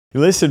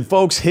Listen,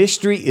 folks,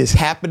 history is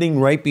happening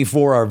right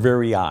before our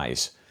very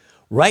eyes.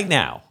 Right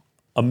now,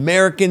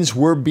 Americans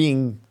were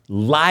being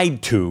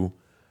lied to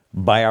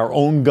by our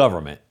own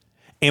government,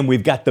 and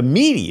we've got the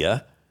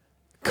media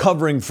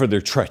covering for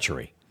their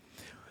treachery.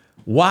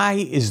 Why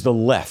is the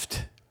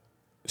left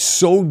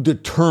so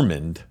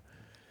determined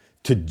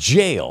to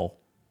jail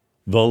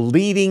the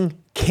leading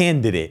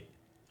candidate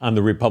on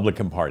the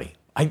Republican Party?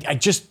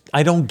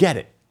 I don't get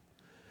it.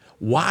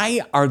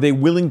 Why are they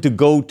willing to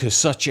go to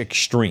such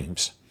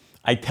extremes?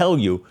 I tell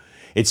you,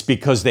 it's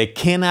because they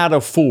cannot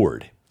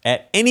afford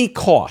at any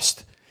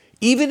cost,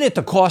 even at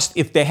the cost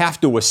if they have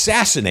to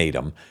assassinate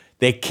him,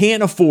 they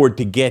can't afford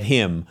to get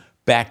him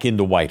back in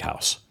the White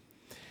House.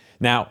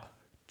 Now,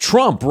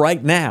 Trump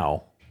right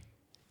now,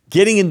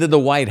 getting into the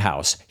White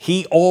House,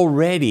 he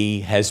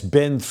already has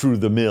been through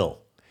the mill.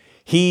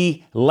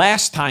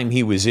 Last time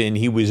he was in,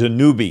 he was a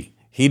newbie.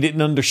 He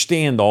didn't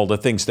understand all the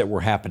things that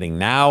were happening.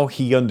 Now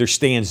he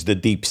understands the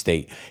deep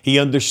state. He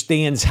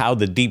understands how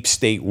the deep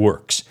state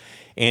works.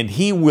 And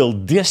he will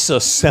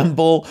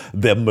disassemble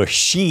the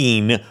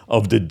machine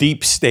of the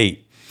deep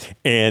state.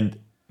 And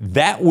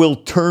that will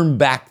turn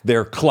back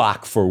their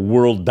clock for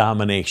world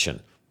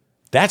domination.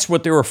 That's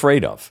what they're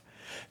afraid of.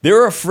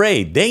 They're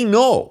afraid. They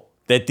know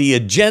that the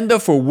agenda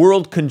for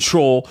world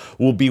control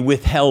will be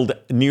withheld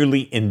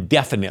nearly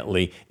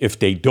indefinitely if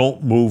they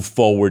don't move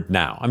forward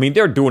now. I mean,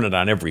 they're doing it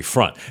on every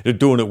front. They're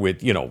doing it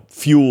with,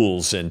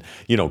 fuels and,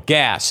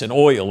 gas and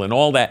oil and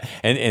all that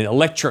and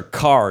electric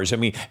cars. I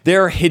mean,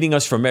 they're hitting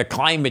us from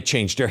climate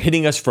change. They're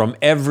hitting us from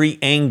every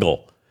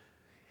angle.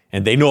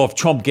 And they know if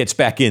Trump gets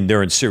back in,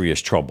 they're in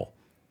serious trouble.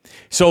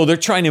 So they're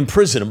trying to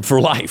imprison him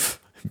for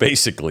life,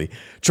 basically.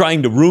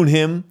 Trying to ruin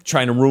him,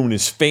 trying to ruin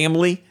his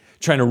family,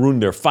 trying to ruin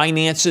their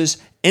finances,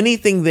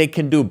 anything they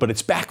can do, but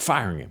it's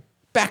backfiring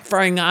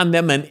on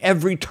them in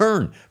every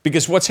turn.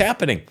 Because what's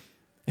happening?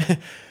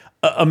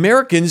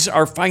 Americans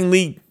are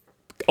finally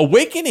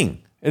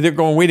awakening. They're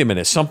going, wait a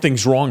minute,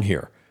 something's wrong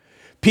here.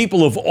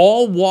 People of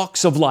all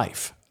walks of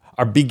life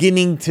are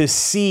beginning to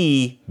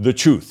see the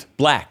truth.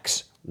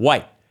 Blacks,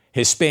 white,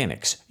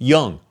 Hispanics,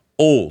 young,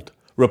 old,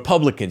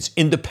 Republicans,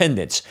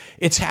 independents.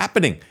 It's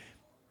happening.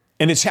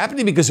 And it's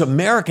happening because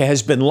America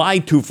has been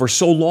lied to for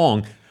so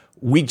long.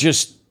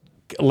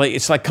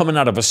 It's like coming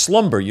out of a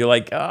slumber. You're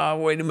like,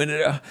 wait a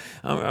minute,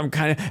 I'm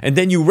kind of, and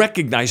then you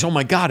recognize, oh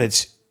my God,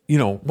 it's,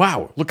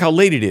 wow, look how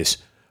late it is.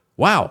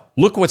 Wow,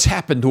 look what's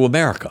happened to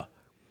America.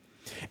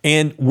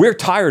 And we're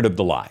tired of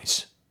the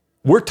lies.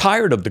 We're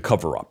tired of the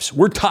cover-ups.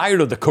 We're tired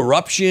of the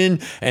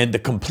corruption and the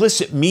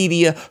complicit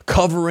media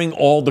covering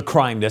all the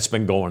crime that's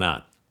been going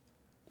on.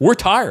 We're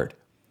tired.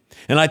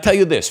 And I tell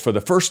you this, for the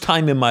first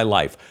time in my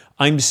life,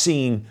 I'm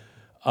seeing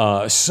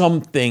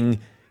something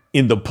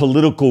in the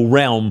political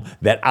realm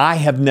that I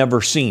have never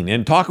seen.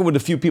 And talking with a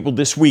few people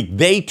this week,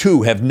 they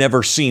too have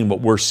never seen what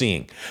we're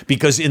seeing.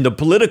 Because in the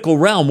political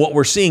realm, what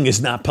we're seeing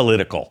is not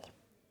political.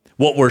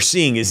 What we're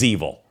seeing is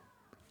evil.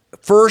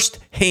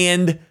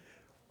 First-hand,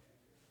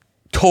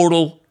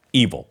 total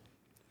evil.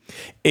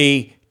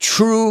 A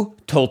true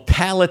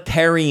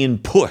totalitarian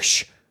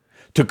push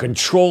to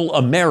control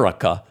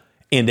America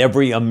and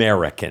every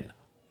American.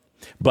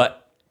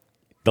 But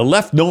the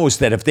left knows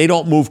that if they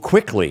don't move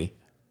quickly,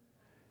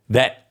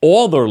 that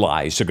all their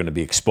lies are going to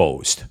be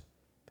exposed.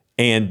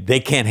 And they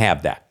can't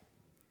have that.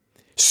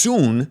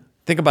 Soon,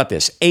 think about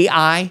this,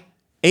 AI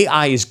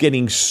is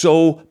getting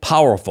so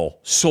powerful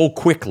so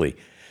quickly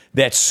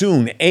that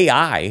soon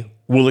AI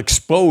will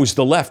expose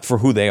the left for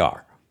who they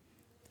are.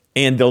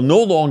 And they'll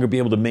no longer be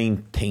able to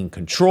maintain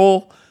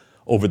control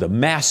over the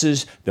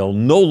masses. They'll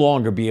no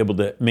longer be able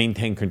to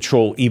maintain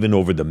control even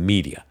over the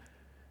media.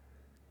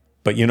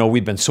 But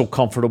we've been so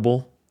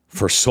comfortable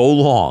for so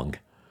long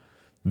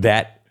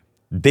that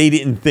they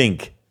didn't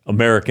think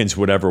Americans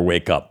would ever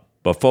wake up.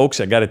 But folks,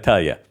 I got to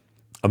tell you,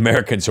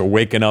 Americans are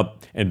waking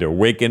up, and they're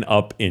waking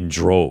up in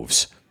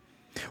droves.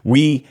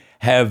 We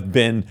have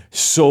been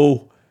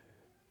so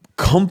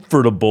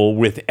comfortable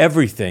with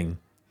everything,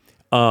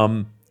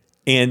 and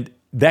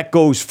that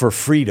goes for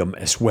freedom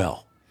as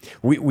well.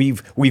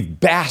 We've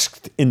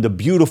basked in the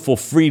beautiful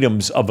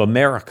freedoms of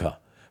America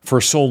for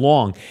so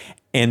long.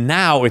 And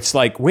now it's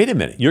like, wait a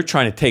minute, you're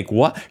trying to take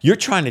what? You're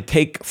trying to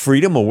take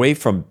freedom away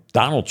from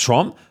Donald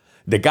Trump?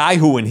 The guy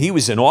who, when he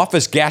was in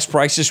office, gas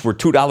prices were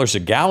 $2 a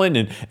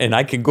gallon, and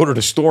I could go to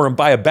the store and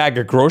buy a bag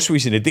of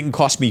groceries, and it didn't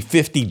cost me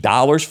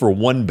 $50 for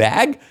one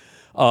bag?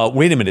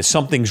 Wait a minute,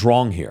 something's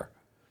wrong here.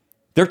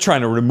 They're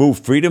trying to remove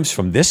freedoms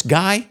from this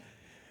guy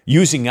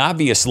using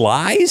obvious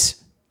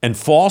lies and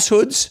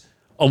falsehoods,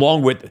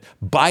 along with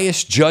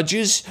biased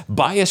judges,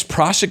 biased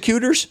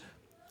prosecutors.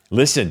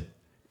 Listen,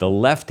 the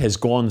left has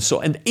gone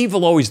and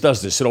evil always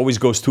does this. It always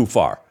goes too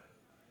far.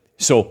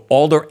 So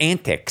all their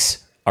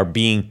antics are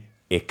being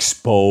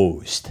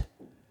exposed.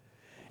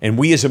 And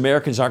we as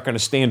Americans aren't going to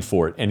stand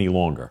for it any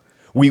longer.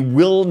 We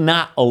will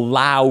not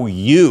allow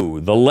you,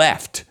 the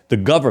left, the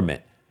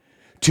government,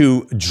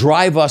 to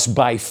drive us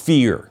by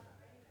fear.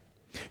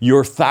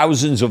 Your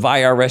thousands of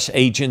IRS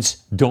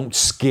agents don't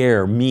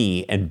scare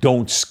me and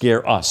don't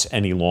scare us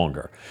any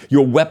longer.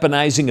 Your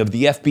weaponizing of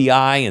the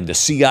FBI and the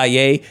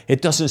CIA,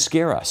 it doesn't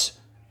scare us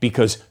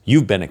because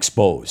you've been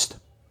exposed.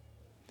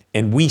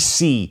 And we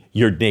see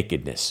your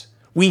nakedness.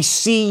 We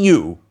see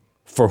you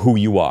for who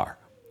you are,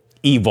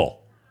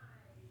 evil.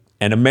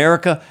 And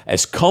America,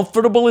 as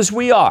comfortable as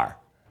we are,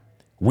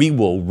 we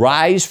will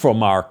rise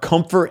from our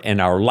comfort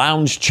and our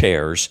lounge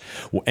chairs,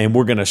 and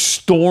we're going to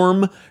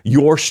storm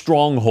your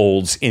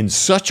strongholds in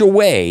such a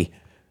way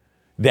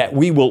that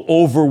we will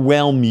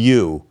overwhelm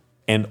you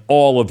and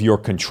all of your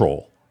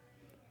control.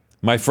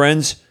 My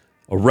friends,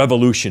 a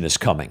revolution is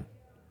coming,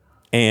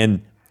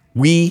 and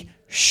we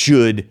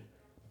should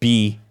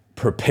be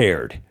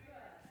prepared.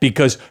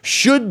 Because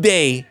should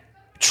they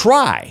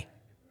try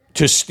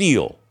to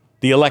steal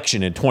the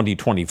election in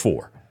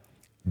 2024,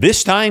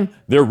 this time,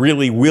 there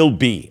really will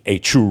be a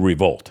true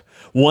revolt,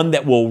 one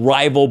that will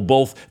rival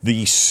both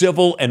the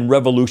civil and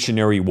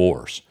revolutionary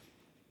wars.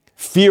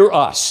 Fear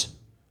us,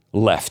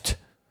 left.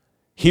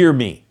 Hear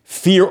me,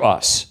 fear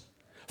us,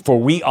 for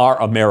we are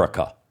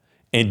America,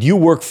 and you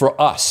work for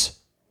us.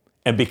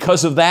 And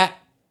because of that,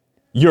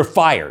 you're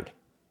fired.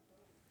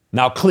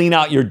 Now clean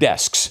out your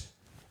desks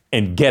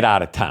and get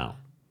out of town.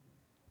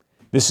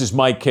 This is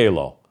Mike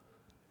Kalo,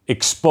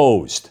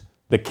 Exposed,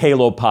 the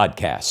Kalo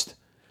Podcast.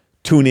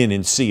 Tune in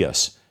and see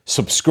us.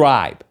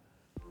 Subscribe.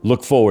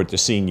 Look forward to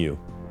seeing you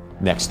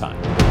next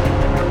time.